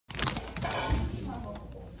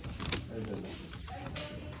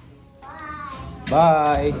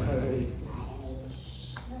Bye!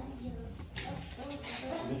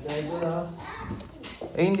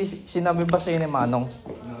 Eh, hindi sinabi ba sa'yo ni Manong?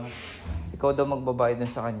 Ikaw daw magbabayad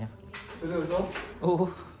dun sa kanya. Seryoso?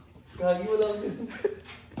 Oo. Kagi mo lang din.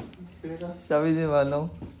 Sabi ni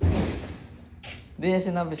Manong. Hindi niya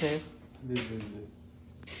sinabi sa'yo? Hindi.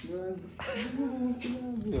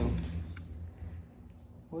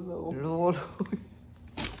 Wala oh. Lolo.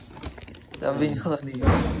 Sabi niya kanina.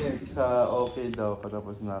 Sa okay daw,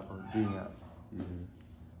 patapos na ako. Di nga.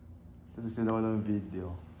 Kasi sila walang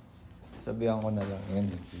video. Sabihan ko na lang. Yan.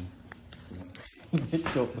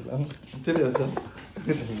 Joke lang. Seryoso?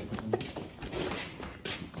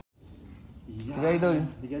 Sige, idol.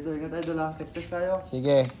 Sige, idol. Ingat, idol ha. Text tayo.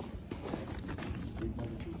 Sige.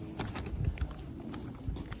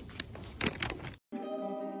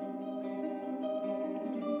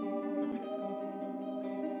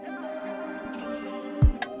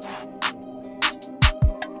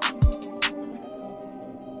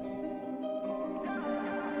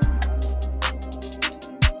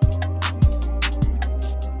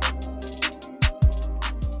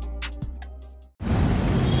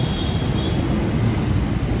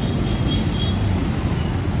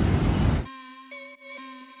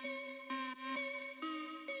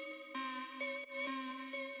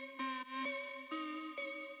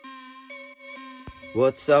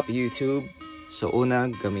 What's up YouTube? So una,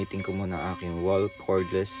 gamitin ko muna aking wall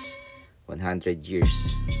cordless 100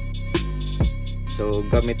 years. So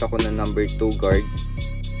gamit ako ng number 2 guard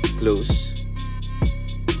close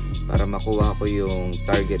para makuha ko yung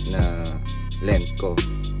target na length ko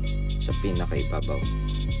sa pinakaibabaw.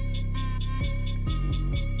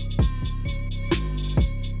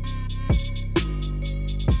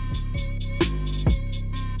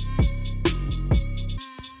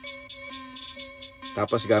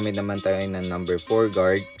 Tapos gamit naman tayo ng number 4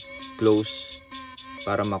 guard close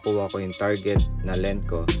para makuha ko yung target na length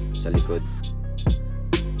ko sa likod.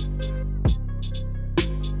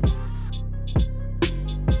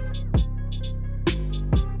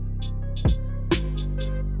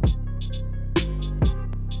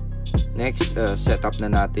 Next, set up na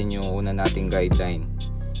natin yung una nating guideline.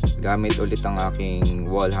 Gamit ulit ang aking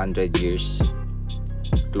wall 100 years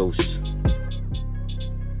close.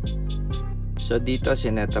 So dito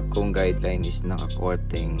sinetup kong guideline is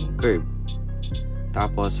nakakorteng curve.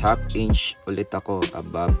 Tapos half inch ulit ako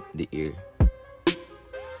above the ear.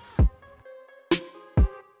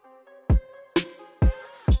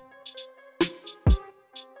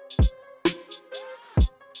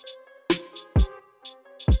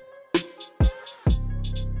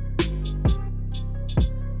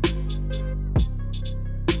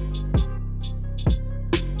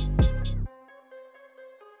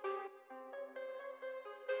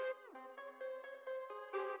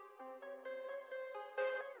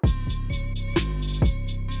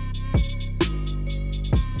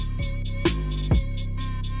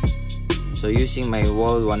 So using my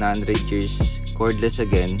wall 100 years cordless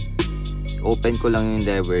again, open ko lang yung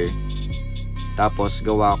lever, tapos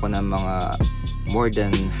gawa ko ng mga more than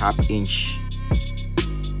half inch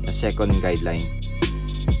na second guideline.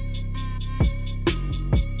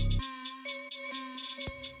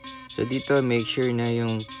 So dito make sure na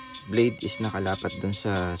yung blade is nakalapat dun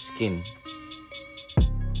sa skin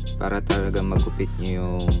para talaga magupit nyo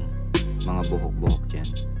yung mga buhok-buhok dyan.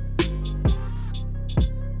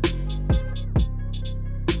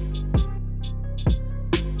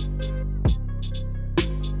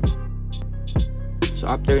 So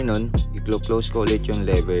after nun, i-close ko ulit yung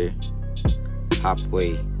lever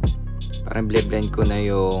halfway. Parang blend ko na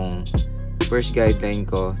yung first guideline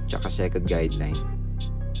ko tsaka second guideline.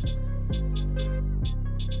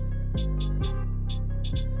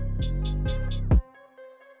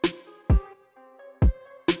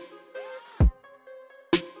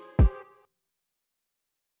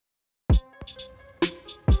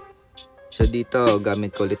 So dito,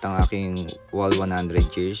 gamit ko ulit ang aking wall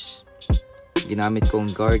 100 years. Ginamit kong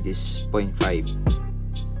guard is 0.5.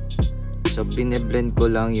 So bine-blend ko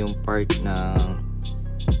lang yung part na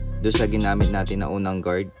doon sa ginamit natin na unang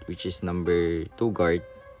guard, which is number 2 guard.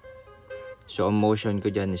 So ang motion ko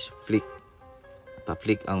dyan is flick.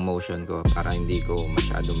 Pa-flick ang motion ko para hindi ko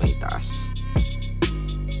masyado may taas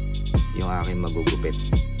yung aking magugupit.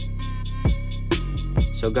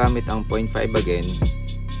 So gamit ang 0.5 again,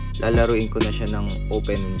 lalaruin ko na siya ng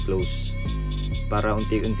open and close para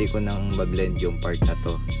unti-unti ko nang ma-blend yung part na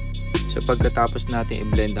to. So pagkatapos natin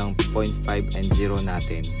i-blend ang 0.5 and 0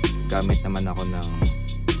 natin, gamit naman ako ng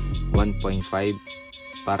 1.5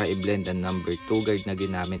 para i-blend ang number 2 guard na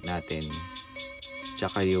ginamit natin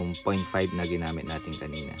tsaka yung 0.5 na ginamit natin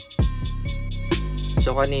kanina.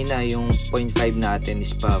 So kanina yung 0.5 natin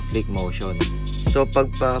is pa flick motion. So pag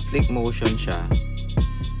pa flick motion siya,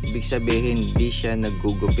 ibig sabihin hindi siya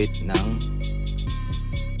naggugupit ng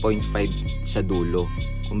 0.5 sa dulo.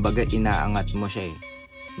 Kumbaga inaangat mo siya eh.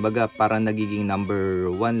 Kumbaga parang nagiging number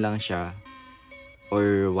 1 lang siya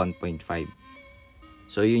or 1.5.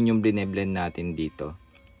 So yun yung blend natin dito.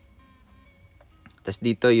 Tapos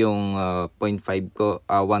dito yung 0.5 ko,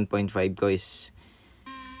 1.5 ko is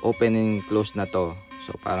open and close na to.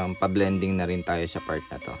 So parang pa-blending na rin tayo sa part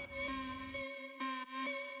na to.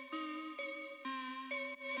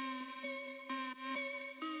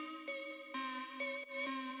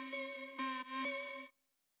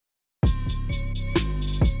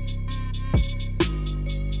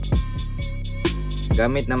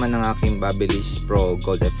 Gamit naman ng aking Babyliss Pro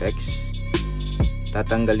Gold FX,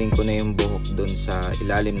 tatanggalin ko na yung buhok dun sa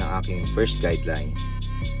ilalim ng aking first guideline.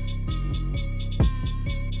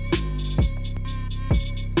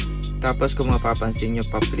 Tapos kung mapapansin nyo,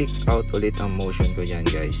 pa-flick out ulit ang motion ko dyan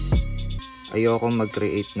guys. Ayoko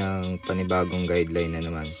mag-create ng panibagong guideline na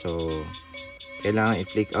naman. So, kailangan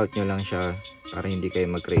i-flick out nyo lang siya para hindi kayo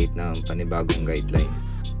mag-create ng panibagong guideline.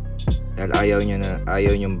 Dahil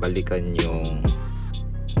ayaw nyo balikan yung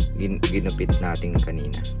ginupit natin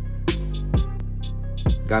kanina.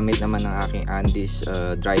 Gamit naman ng aking Andes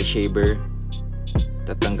dry shaver,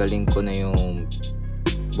 tatanggalin ko na yung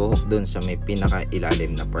buhok dun sa may pinaka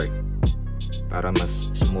ilalim na part para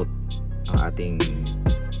mas smooth ang ating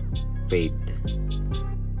fade.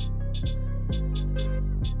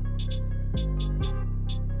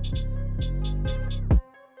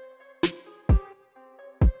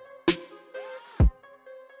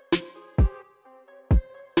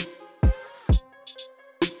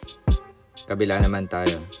 Kabila naman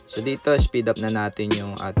tayo. So dito speed up na natin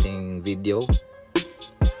yung ating video.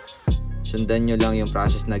 Sundan nyo lang yung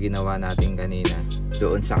process na ginawa natin kanina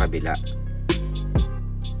doon sa kabila.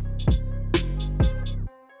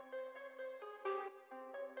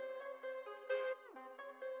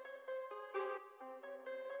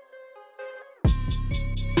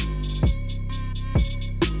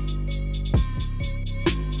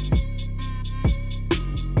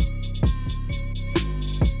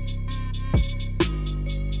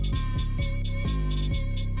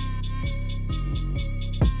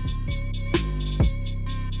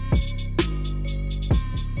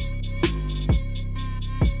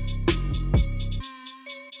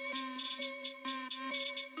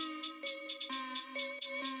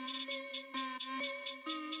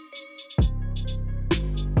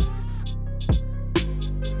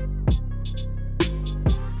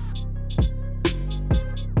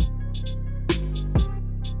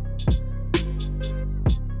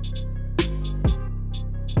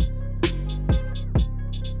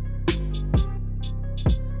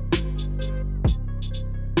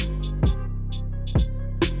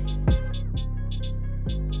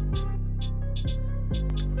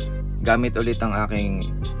 Gamit ulit ang aking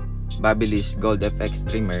Babyliss Gold FX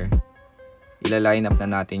trimmer, ila-line up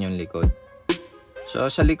na natin yung likod.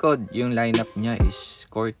 So sa likod, yung line up niya is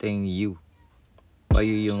korteng U.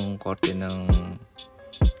 Payo yung korte ng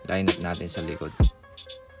line up natin sa likod.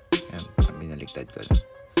 Ayan, binaligtad ko lang.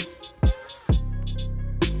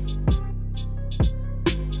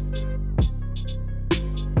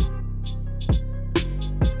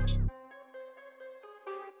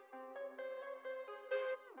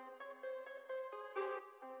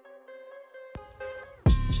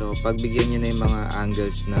 So pagbigyan nyo na yung mga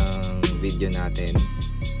angles ng video natin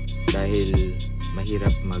dahil mahirap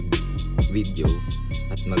mag video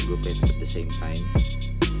at maggupit at the same time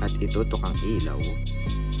at itutok ang ilaw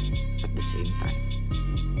at the same time.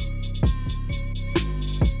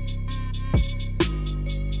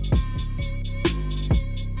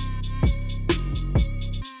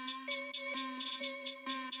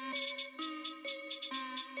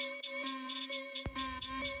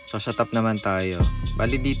 So sa top naman tayo.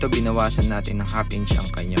 Bali dito binawasan natin ng 1/2 inch ang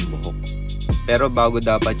kanyang buhok. Pero bago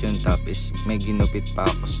dapat yung top is may ginupit pa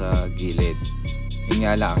ako sa gilid. Yun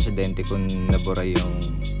nga lang, aksidente kung nabura yung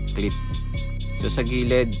clip. So sa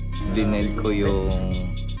gilid, blineld ko yung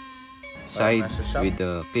side with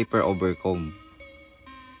the Kiefer over comb.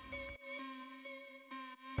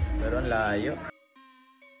 Pero ang layo.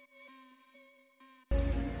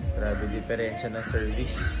 Grabe diferensya ng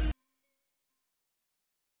service.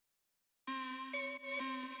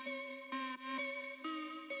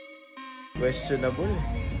 Questionable.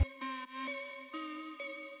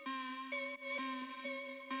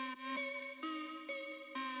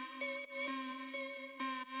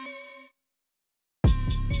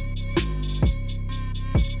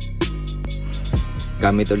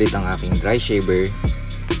 Gamit ulit ang aking dry shaver,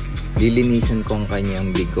 lilinisan ko ang kanyang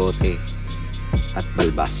bigote at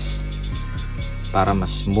balbas para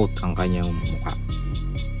mas smooth ang kanyang mukha.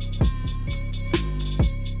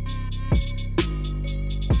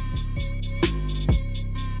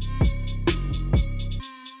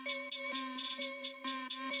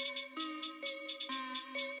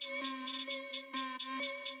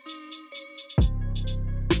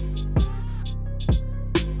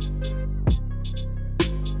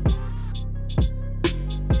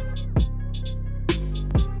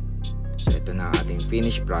 Ito na ating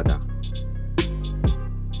finished product.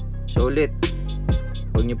 So ulit,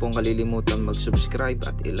 huwag niyo pong kalilimutan mag-subscribe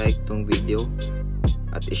at i-like tong video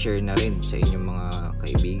at i-share na rin sa inyong mga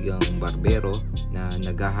kaibigang barbero na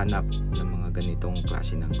naghahanap ng mga ganitong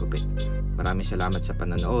klase ng gupit. Maraming salamat sa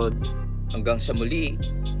panonood. Hanggang sa muli,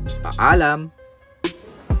 paalam!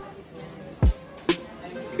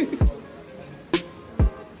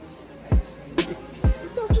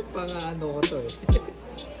 Ito pa nga ano ko to eh.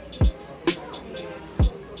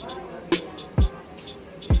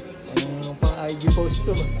 IG post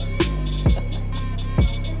ko ba?